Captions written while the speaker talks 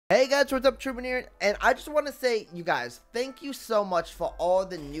Hey guys, what's up? TruPara here, and I just want to say, you guys, thank you so much for all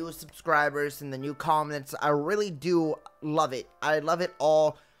the new subscribers and the new comments. I really do love it. I love it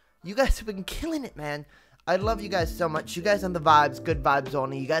all. You guys have been killing it, man. I love you guys so much. You guys know the vibes, good vibes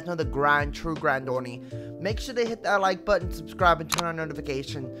only. You guys know the grind, true grind only. Make sure to hit that like button, subscribe, and turn on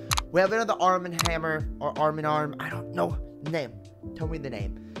notification. We have another ARMNHMR or ARM. I don't know the name. Tell me the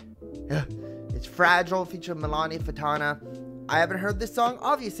name. It's Fragile, featuring Melanie Fontana. I haven't heard this song.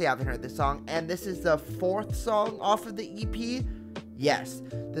 Obviously, I haven't heard this song. And this is the 4th song off of the EP. Yes,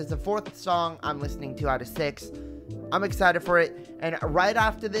 this is the 4th song I'm listening to out of 6. I'm excited for it. And right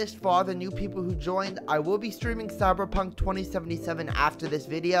after this, for all the new people who joined, I will be streaming Cyberpunk 2077 after this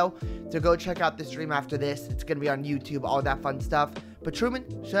video. So go check out the stream after this. It's going to be on YouTube, all that fun stuff. But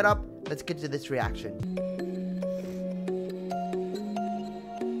Truman, shut up. Let's get to this reaction.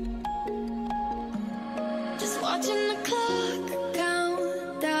 Just watching the clock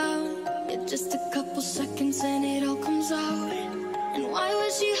count down. Yeah, just a couple seconds and it all comes out. And why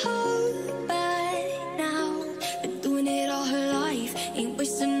would she hold back now? Been doing it all her life, ain't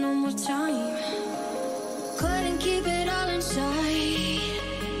wasting no more time. Couldn't keep it all inside.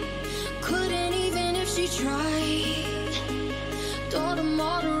 Couldn't even if she tried. Told them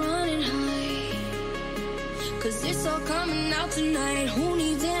all to run and hide. Cause it's all coming out tonight. Who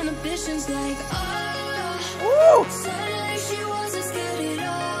needs inhibitions like Woo! Suddenly she wasn't scared at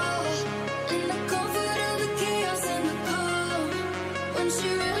all. In the comfort of the chaos and the calm. When she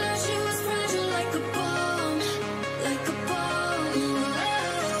realized she was fragile like a bomb. Like a bomb.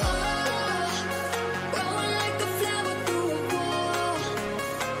 Growing like a flower through a wall.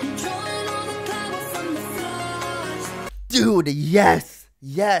 And drawing all the power from the flaws. Dude, yes.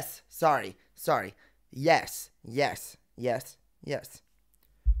 Yes. Sorry. Yes.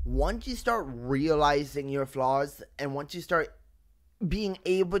 Once you start realizing your flaws, and once you start being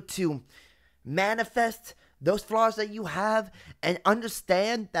able to manifest those flaws that you have and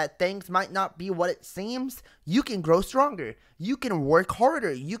understand that things might not be what it seems, you can grow stronger. You can work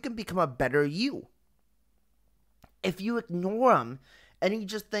harder. You can become a better you. If you ignore them and you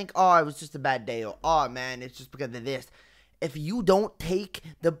just think, oh, it was just a bad day, or oh man, it's just because of this. If you don't take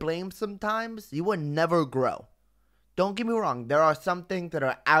the blame sometimes, you will never grow. Don't get me wrong, there are some things that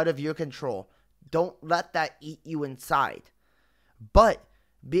are out of your control. Don't let that eat you inside. But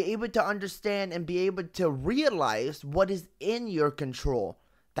be able to understand and be able to realize what is in your control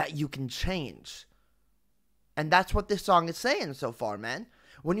that you can change. And that's what this song is saying so far, man.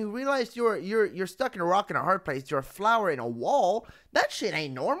 When you realize you're stuck in a rock and a hard place, you're a flower in a wall, that shit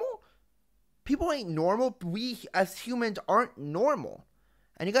ain't normal. People ain't normal. We as humans aren't normal.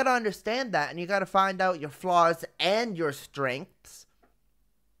 And you got to understand that, and you got to find out your flaws and your strengths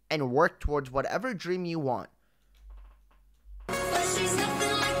and work towards whatever dream you want. But she's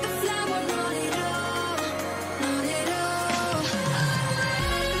nothing like the flower, not at all. Not at all.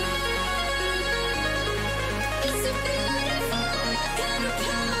 It's a beautiful kind of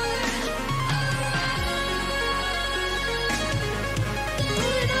power.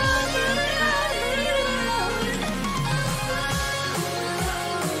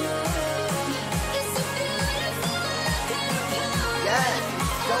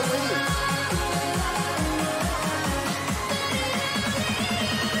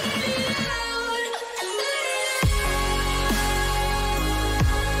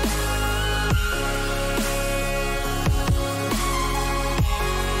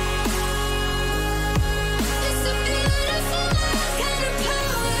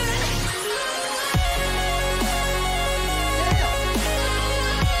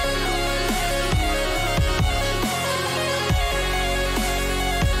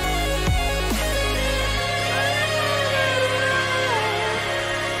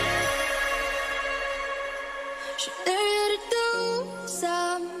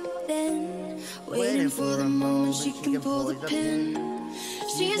 Waiting for the moment she can pull the pin.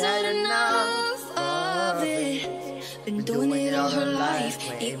 She's had enough of it. Been doing it all her life.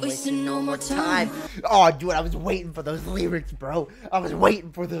 Ain't wasting no more time. Oh, dude, I was waiting for those lyrics, bro. I was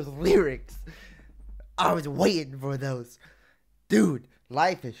waiting for those lyrics. I was waiting for those. Dude,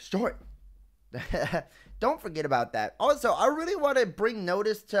 life is short. Don't forget about that. Also, I really want to bring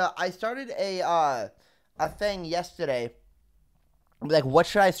notice to, I started a thing yesterday. Like, what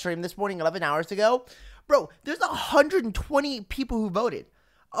should I stream this morning 11 hours ago? Bro, there's 120 people who voted.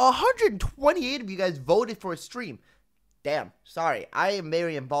 128 of you guys voted for a stream. Damn, sorry. I am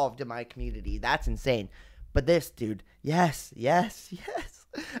very involved in my community. That's insane. But this, dude, yes.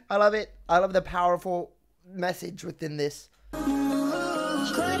 I love it. I love the powerful message within this.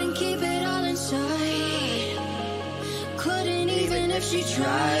 Couldn't keep it all inside. Couldn't even if she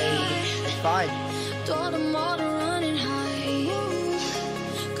tried. It's fine. Told them all to run and hide,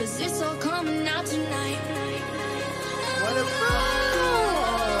 'cause it's all coming out tonight. What a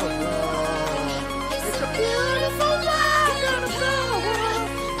It's a beautiful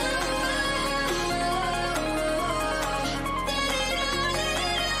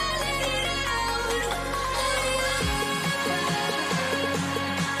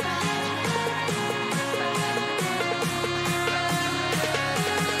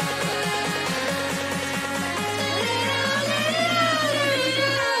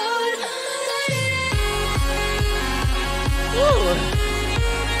world,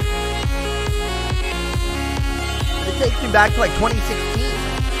 It takes me back to like 2016.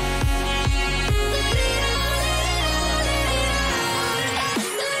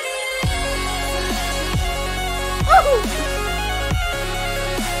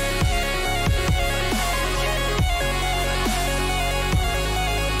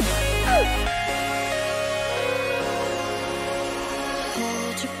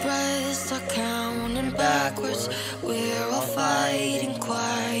 Hold your breath, start counting backwards. We're all fighting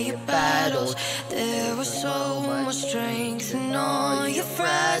quiet battles. There was so much strength in all your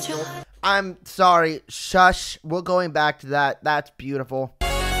fragile. I'm sorry. Shush. We're going back to that. That's beautiful. No.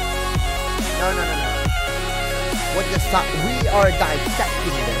 What just stop? We are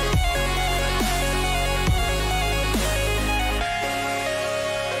dissecting this.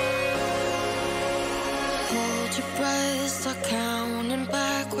 Hold your breath, start counting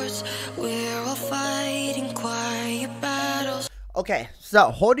backwards. We're all fighting quiet battles. Okay,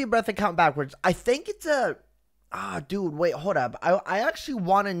 so hold your breath and count backwards. I think it's a... dude, wait, hold up. I actually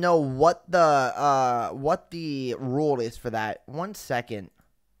want to know what the rule is for that. 1 second.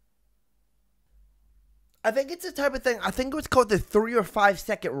 I think it's a type of thing. I think it's called the 3 or 5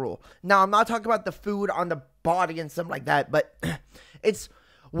 second rule. Now, I'm not talking about the food on the body and stuff like that, but it's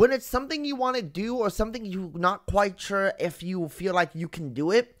when it's something you want to do or something you're not quite sure if you feel like you can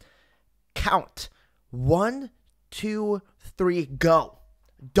do it, count. 1, 2, 3, go.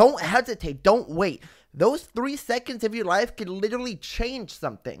 Don't hesitate. Don't wait. Those 3 seconds of your life can literally change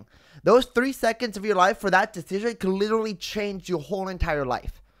something. Those 3 seconds of your life for that decision can literally change your whole entire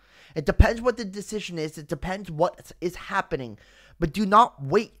life. It depends what the decision is. It depends what is happening. But do not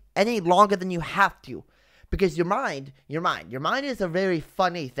wait any longer than you have to. Because your mind is a very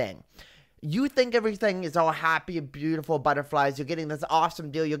funny thing. You think everything is all happy and beautiful, butterflies, you're getting this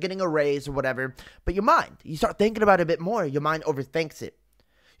awesome deal, you're getting a raise or whatever. But your mind, you start thinking about it a bit more. Your mind overthinks it.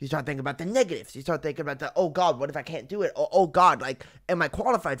 You start thinking about the negatives. You start thinking about the, oh God, what if I can't do it? Or, oh God, like, am I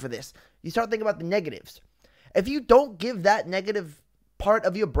qualified for this? You start thinking about the negatives. If you don't give that negative part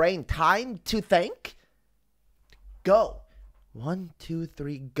of your brain time to think, go. 1, 2,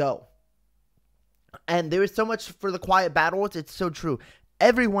 3, go. And there is so much for the quiet battles. It's so true.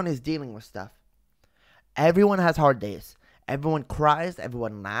 Everyone is dealing with stuff. Everyone has hard days. Everyone cries.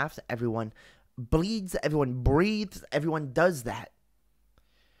 Everyone laughs. Everyone bleeds. Everyone breathes. Everyone does that.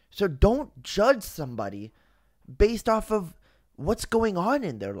 So don't judge somebody based off of what's going on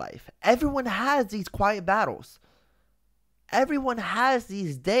in their life. Everyone has these quiet battles. Everyone has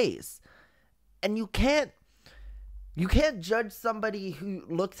these days. And you can't judge somebody who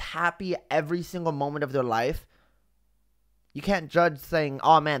looks happy every single moment of their life. You can't judge saying,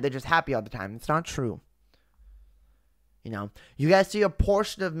 oh man, they're just happy all the time. It's not true. You know, you guys see a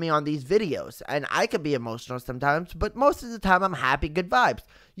portion of me on these videos, and I can be emotional sometimes, but most of the time I'm happy, good vibes.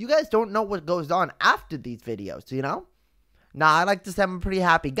 You guys don't know what goes on after these videos, you know? Now, I like to say I'm a pretty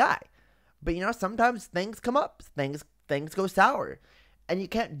happy guy, but you know, sometimes things come up, things go sour, and you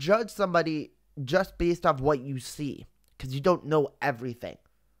can't judge somebody just based off what you see, because you don't know everything.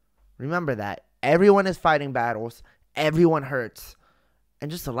 Remember that. Everyone is fighting battles, everyone hurts, and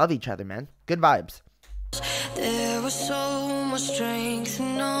just to love each other, man. Good vibes. There was so much strength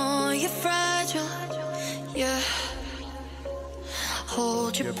in all your fragile, yeah.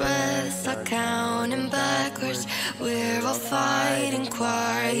 Hold your breath, start counting backwards. We're all fighting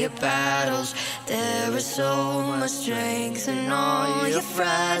quiet battles. There is so much strength in all your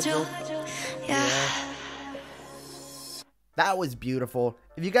fragile, yeah. That was beautiful.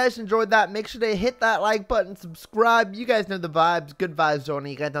 If you guys enjoyed that, make sure to hit that like button, subscribe. You guys know the vibes, good vibes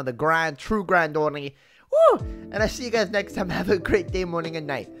only. You guys know the grind, true grind only. Woo! And I see you guys next time. Have a great day, morning, and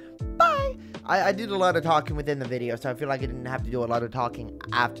night. Bye! I did a lot of talking within the video, so I feel like I didn't have to do a lot of talking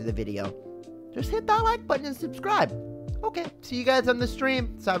after the video. Just hit that like button and subscribe. Okay, see you guys on the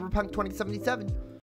stream. Cyberpunk 2077.